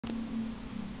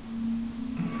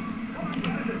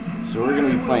So we're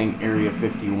going to be playing Area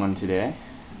 51 today.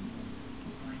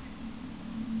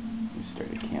 We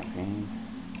started a campaign.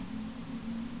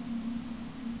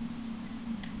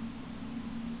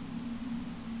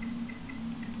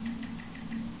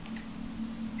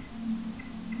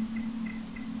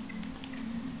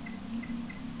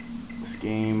 This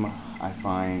game I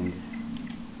find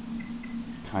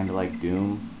kind of like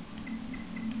Doom.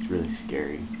 It's really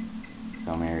scary.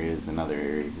 Some areas and other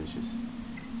areas it's just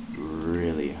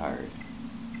really hard.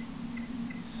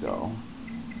 So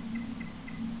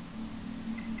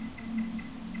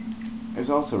it's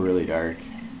also really dark,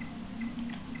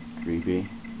 creepy.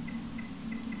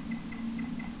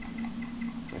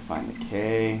 So I find the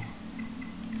K,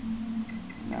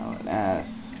 now an S.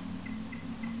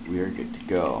 We are good to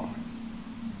go.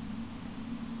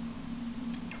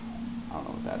 I don't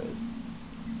know what that is.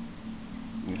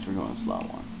 I guess we're going slot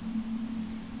one.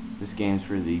 This game's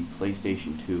for the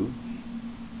PlayStation 2.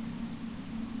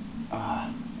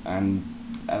 And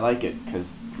I like it because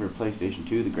for PlayStation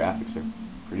 2 the graphics are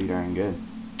pretty darn good.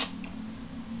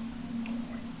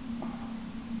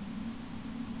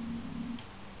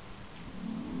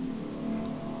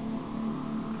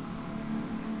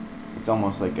 It's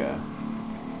almost like a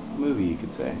movie, you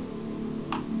could say.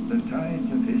 The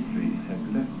tides of history have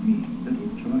left me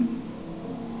little choice.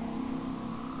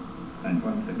 And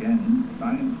once again,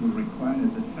 science will require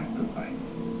the sacrifice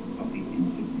of the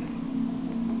insignificant.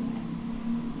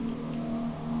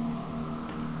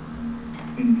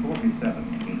 In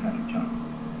 47, we had a chance.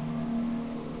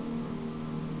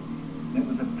 There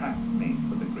was a pact made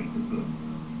for the greater good.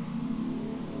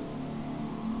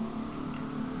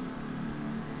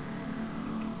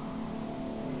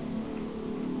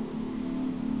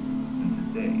 And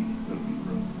today will be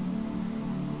broken.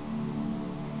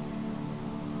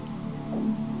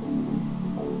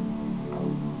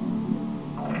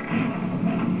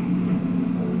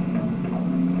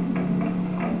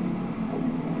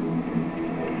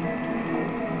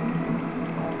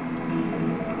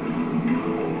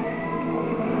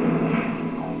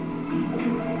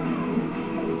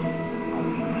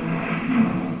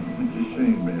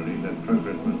 Really, that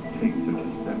progress must take such a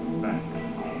step back.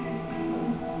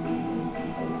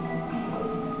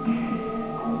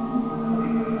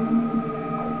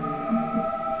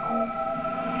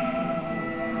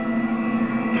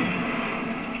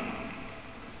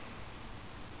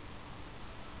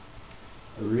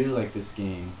 I really like this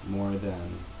game more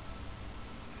than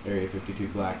Area 52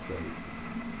 Black Site.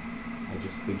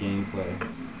 Just the gameplay.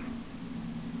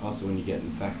 Also, when you get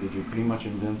infected, you're pretty much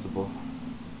invincible.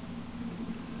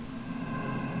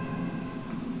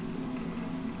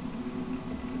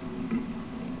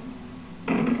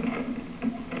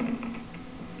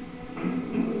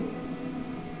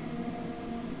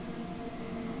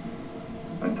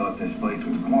 I thought this place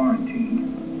was quarantined.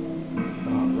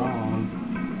 Not wrong.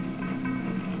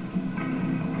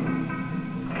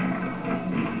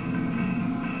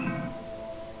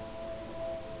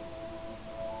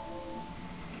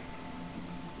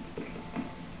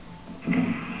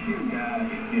 You gotta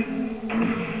be kidding me.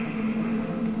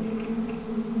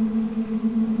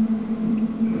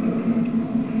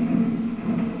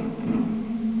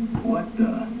 What the?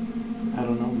 I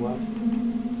don't know what.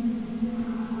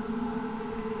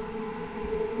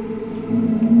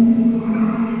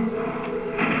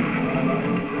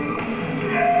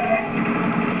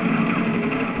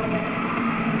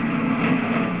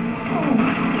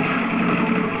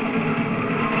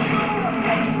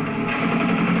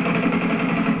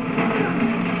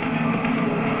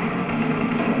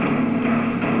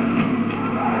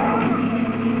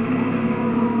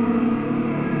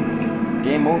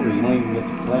 Game over, you don't even get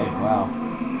to play. Wow.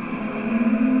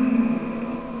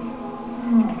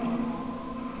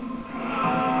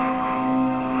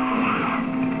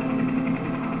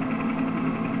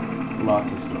 Lots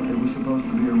of stories. It was supposed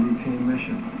to be a routine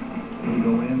mission. We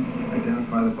go in,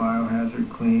 identify the biohazard,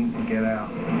 clean, and get out.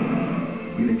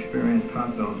 We'd experienced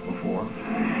hot zones before.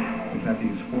 We've had to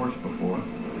use force before.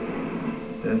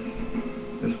 This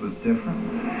was different.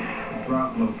 The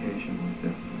drop location was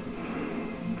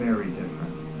different. Very different.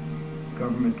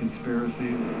 Government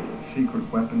conspiracies, secret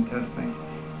weapon testing,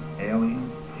 aliens.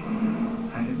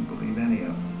 I didn't believe any of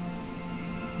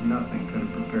it. Nothing could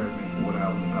have prepared me for what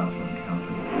I was about to encounter.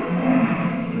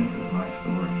 This is my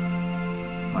story,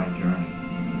 my journey.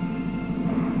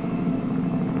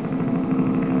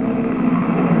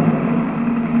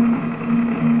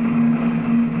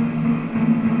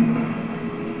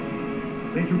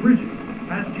 Major Bridges,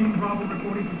 Has-Team Bravo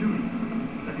reporting for duty.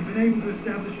 Have you been able to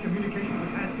establish communication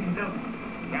with Has-Team Delta?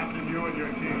 Captain, you and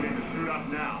your team need to suit up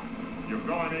now. You're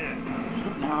going in. Do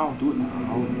it now. Do it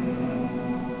now.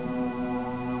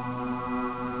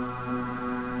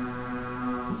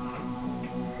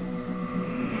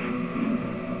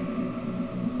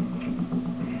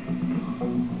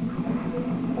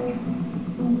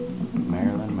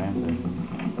 Marilyn Manson.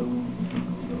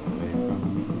 Away from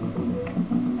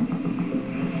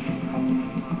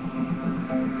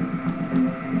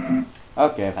me.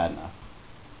 Okay, I've had enough.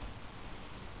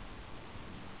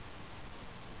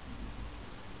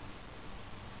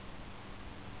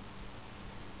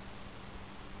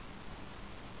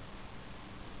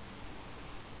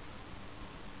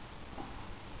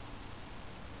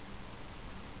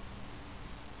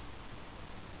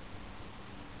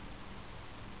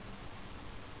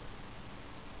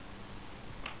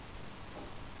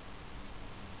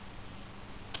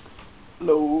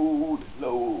 Load.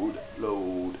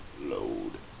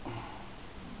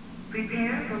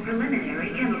 Prepare for preliminary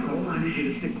chemical. I need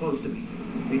you to stick close to me.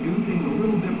 They do things a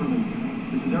little differently.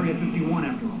 This is Area 51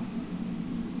 after all.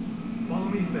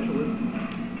 Follow me, Specialist.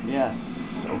 Yes.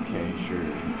 Okay, sure.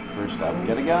 First up,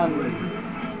 get a gun.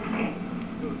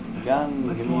 Gun.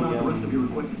 Let's Give pull me out a the rest of your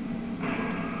gun. equipment.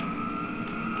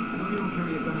 I know you don't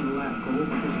carry a gun in the lab, Cole,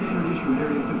 but the standard issue at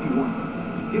Area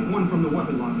 51. Get one from the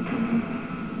weapon locker somewhere.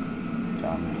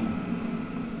 Gun.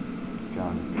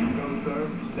 Go, sir.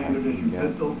 Standard issue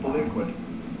pistol, fully equipped.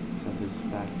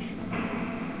 Satisfaction.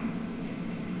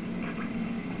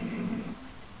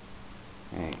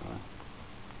 Hang on.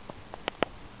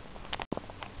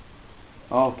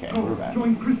 Okay, we're back.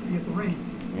 Join Christie at the range.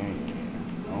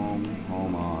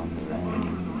 Home on the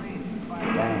range.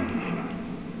 Bang.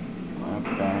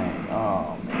 Bang.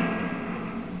 Oh, man.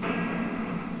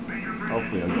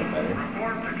 Hopefully it'll get better.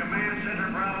 Report to Command Center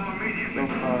Bravo immediately. So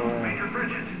far away. Major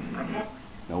Bridges, report.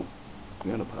 Nope. I'm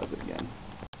gonna pause it again.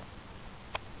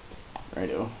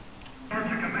 Righto. Report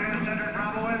to Command Center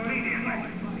Bravo immediately.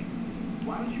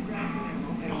 Why don't you grab an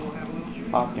ammo and we'll have a little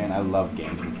shooting? Fucking, I love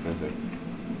games with physics.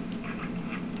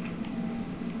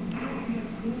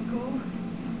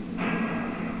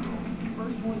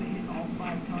 First one to hit all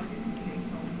 5 targets takes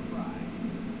home the prize.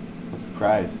 What's the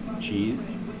prize? Cheese?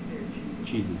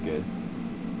 Cheese is good.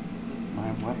 My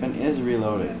weapon is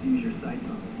reloaded. Use your sights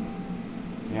on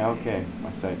it. Yeah, okay.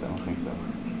 My sights, I don't think so.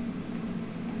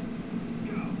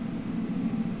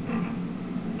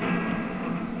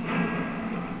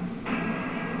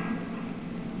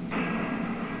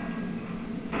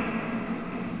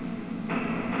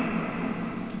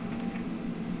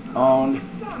 Owned.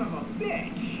 Son of a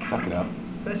bitch! Suck it up.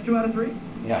 Best 2 out of 3?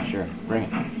 Yeah, sure. Bring it.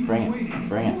 Bring it.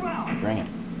 Bring it. Bring it.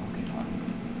 Okay, fine.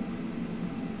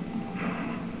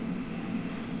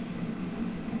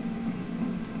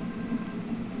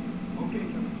 Okay,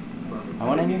 I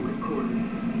want any.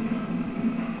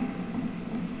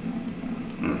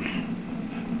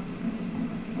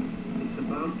 It's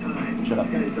about time. Shut up.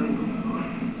 This guy's done good.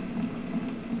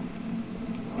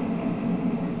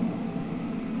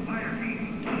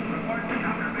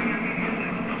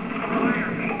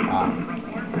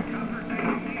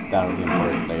 That'll be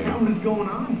important later. What is going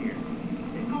on here?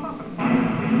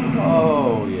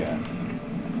 Oh, yeah.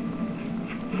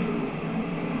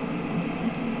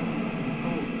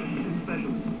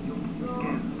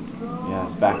 Yes,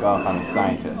 back off on the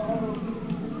scientist.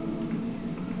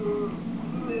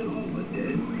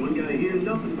 One guy here,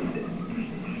 nothing but dead.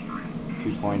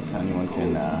 2 points. Anyone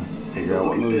can figure out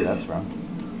what movie that's from.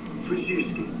 Switch your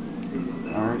skin.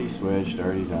 Already switched,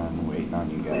 already done. Waiting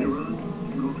on you guys. Later on,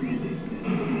 go for your date.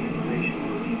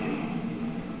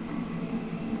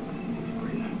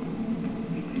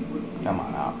 Come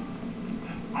on out.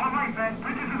 All right, man.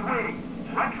 Bridges is waiting.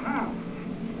 Let's move.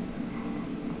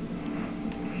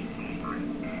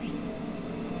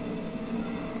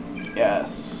 Yes.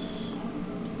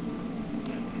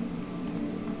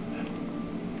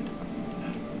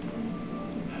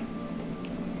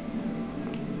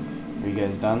 Are you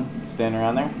guys done standing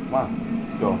around there? Come on,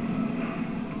 let's go.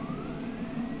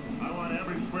 I want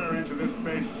every square inch of this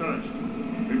space searched.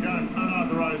 We've got an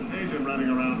unauthorized agent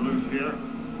running around loose here.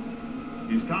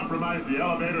 He's compromised the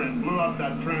elevator and blew up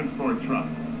that transport truck.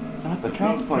 Not the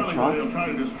transport Telling truck. what he'll try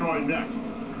to destroy next.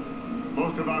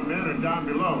 Most of our men are down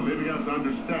below, leaving us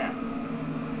understaffed.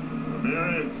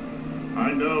 Ramirez,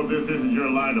 I know this isn't your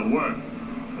line of work,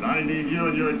 but I need you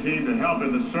and your team to help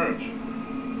in the search.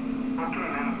 Okay,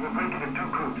 man. We'll break it in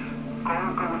 2 groups.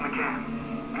 Cole, go with McCann.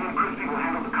 Me and Christie will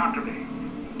handle the copter bay.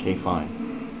 Okay, fine.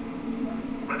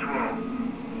 Let's roll.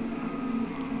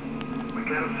 We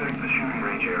gotta search the shooting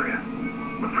range area.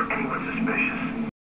 Look for anyone suspicious.